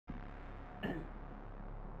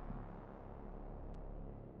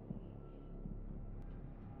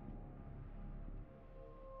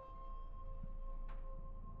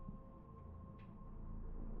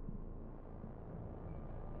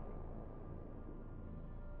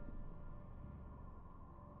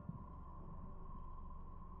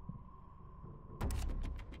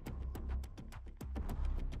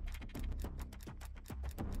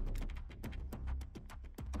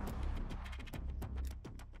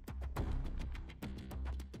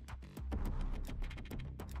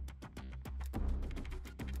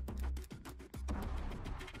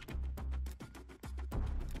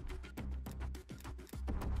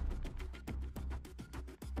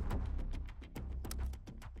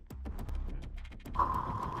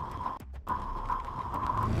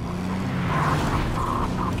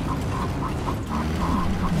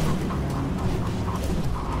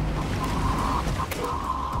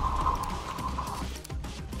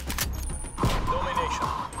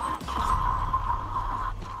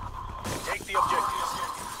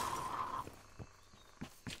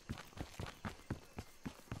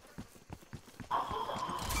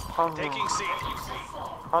Taking C.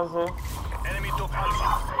 Hazır. Enemy took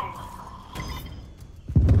Alpha.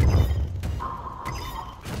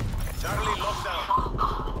 Charlie locked down.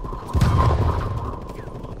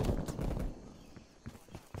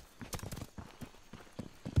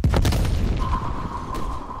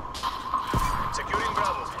 Securing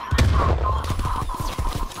Bravo.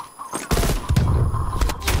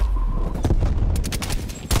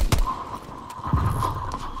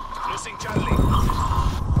 Losing Charlie.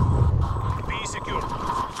 B secure.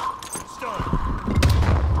 Stone.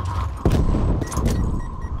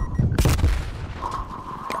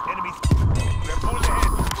 Enemy. We're pulled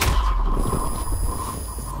ahead.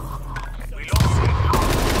 We lost C.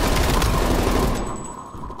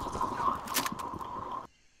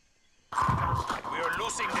 We are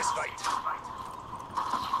losing this fight.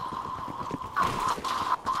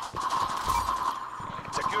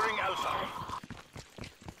 Securing Alpha.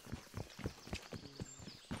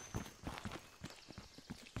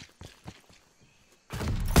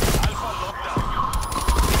 Alpha locked down.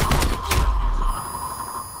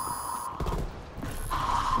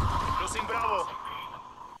 Losing Bravo.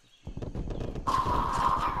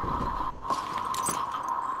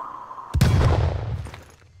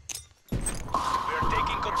 We are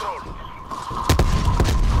taking control.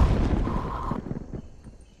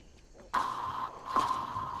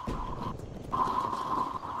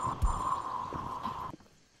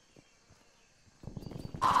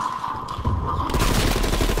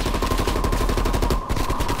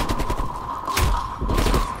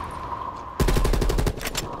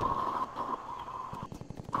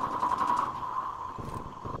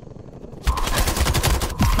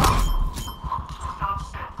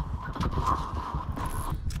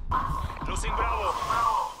 Losing Bravo.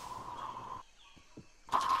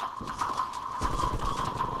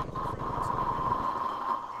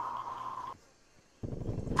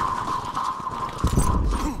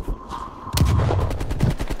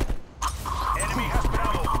 Enemy has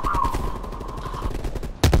Bravo.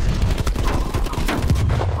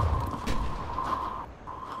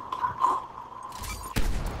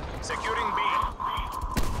 Securing B.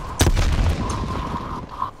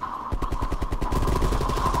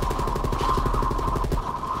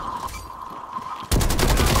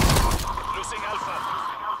 Losing Alpha.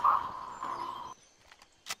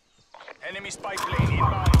 Enemy spy plane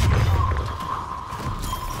inbound.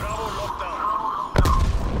 Bravo locked down.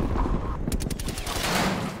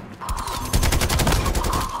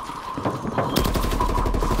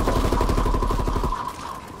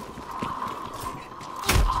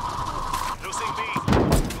 Losing B.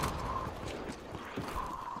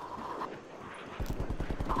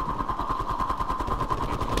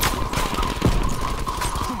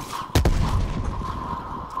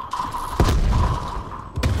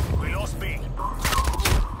 We lost B.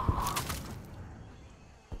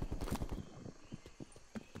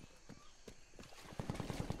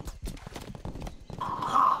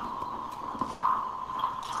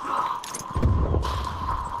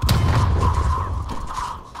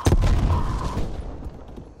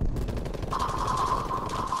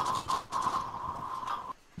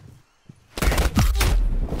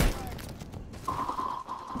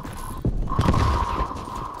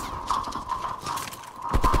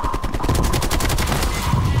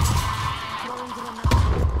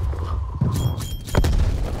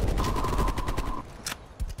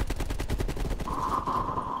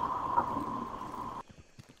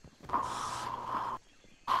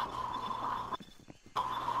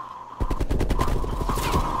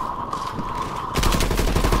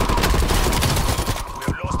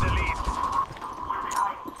 We've lost the lead.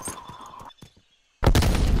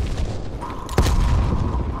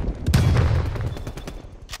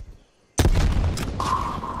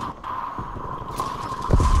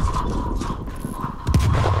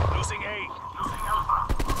 Losing A.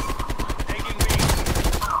 Taking B.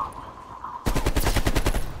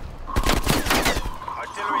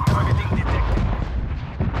 Artillery targeting detected.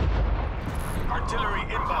 Artillery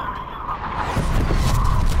inbound.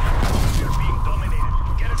 We are being dominated.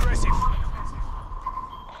 Get aggressive.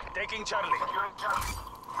 Taking Charlie.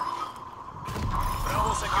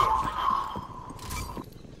 Bravo secure.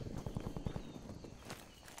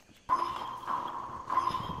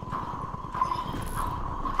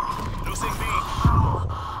 Losing B.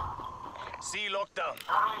 C locked down.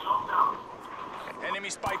 Enemy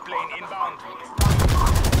spy plane inbound.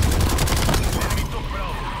 Enemy took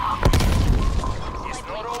Bravo. It's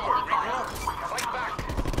not over. Regroup. Fight back.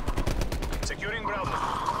 Securing Bravo.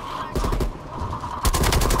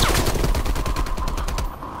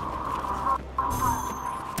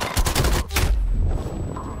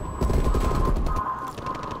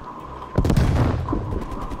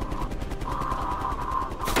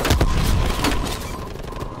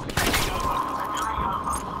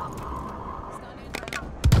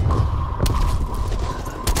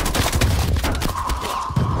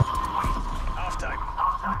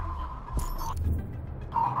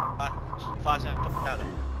 发现不太了。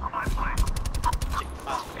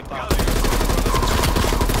没办法。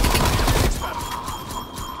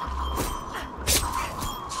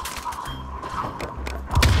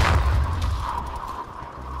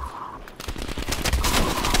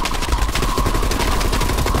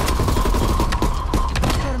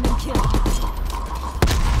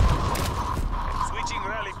 Switching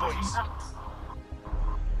rally points.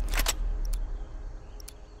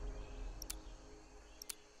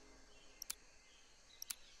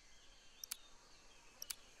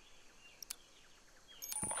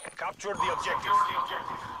 Capture the objective.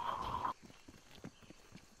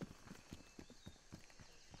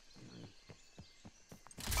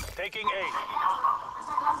 Taking A.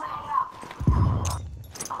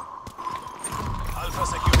 Alpha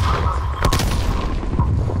secure.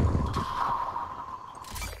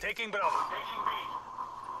 Taking Bravo.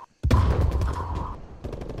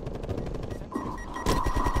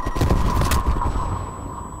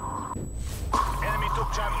 Enemy took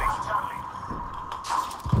Charlie.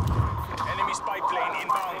 Enemy spy plane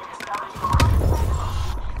inbound.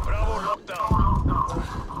 Bravo locked down.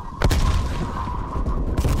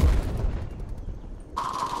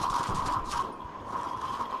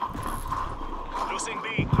 Losing B.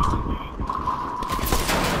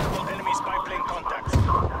 Enemy spy plane contacts.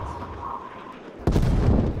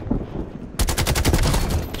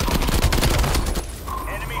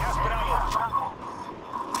 Enemy has Bravo.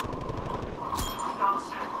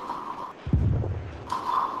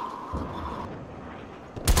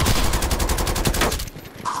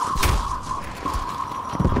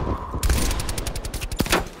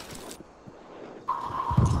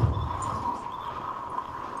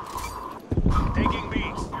 Taking B.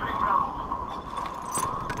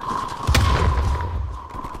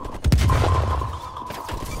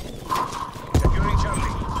 Securing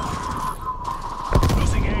Charlie.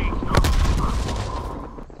 Losing A.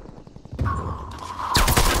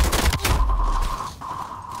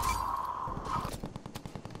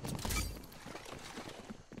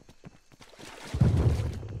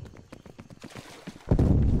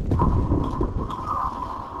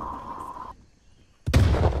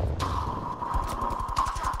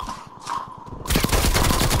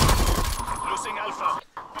 Losing Alpha.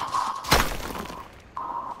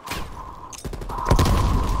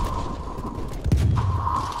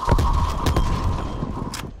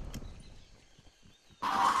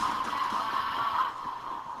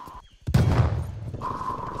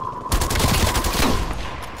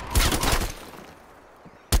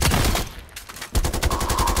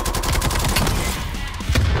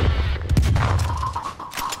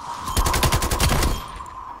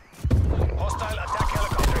 Hostile attack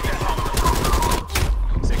helicopter inbound.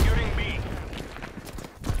 Securing B.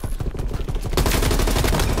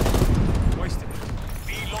 Wasted. B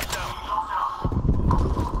locked down.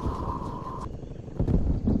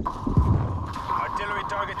 Artillery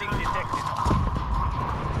targeting detected.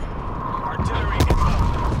 Artillery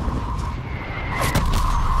inbound.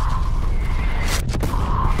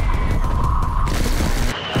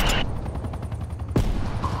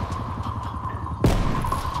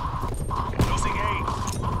 Losing A.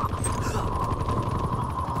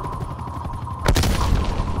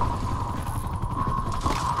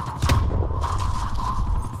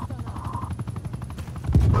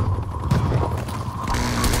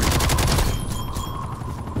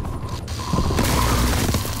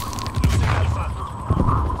 Losing Alpha.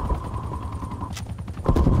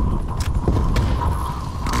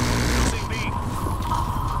 Losing B.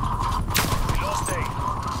 We lost A.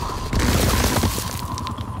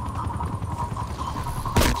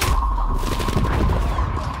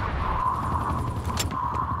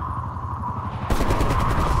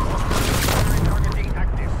 Targeting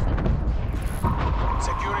active.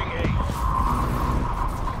 Securing A.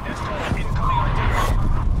 Let's go. Incoming artillery.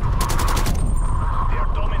 They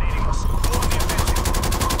are dominating us. Go on the offensive.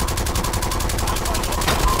 Alpha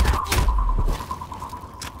locked.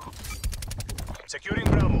 Securing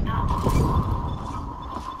Bravo.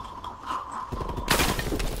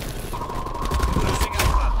 Losing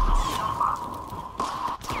Alpha.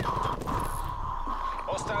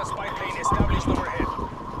 Hostile spy plane established overhead.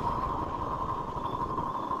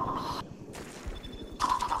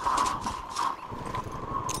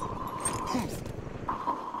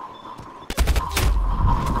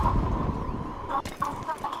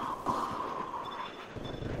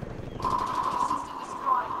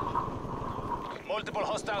 Multiple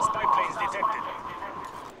hostile spy planes detected.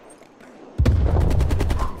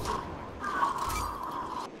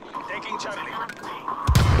 Taking Charlie.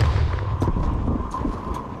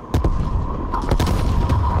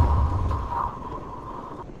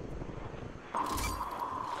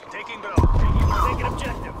 taking ground. Taking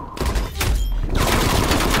objective.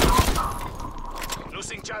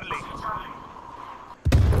 Losing Charlie.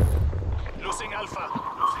 Losing Alpha.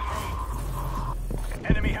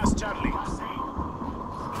 Enemy has Charlie.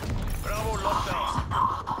 Bravo lockdown.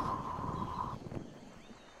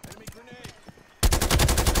 Enemy grenade.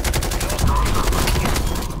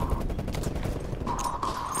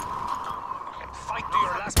 Fight to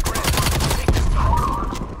your last breath. Take this back.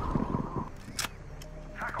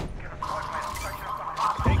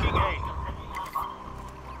 Taking A.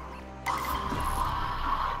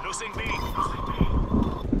 Losing B.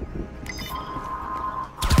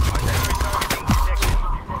 Artillery targeting detected.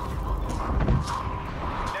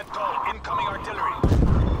 Net call, incoming artillery.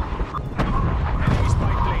 Enemy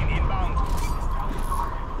spy plane inbound.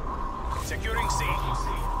 Securing C.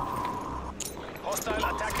 Hostile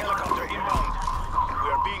attack helicopter inbound. We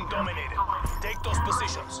are being dominated. Take those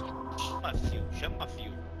positions. Chama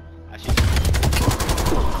fio.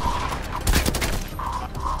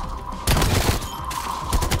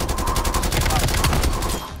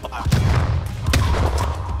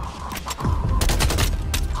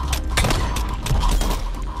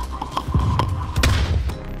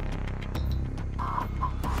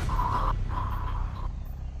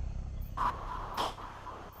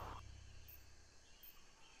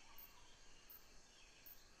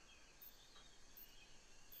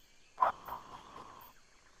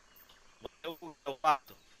 Eu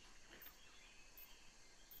parto.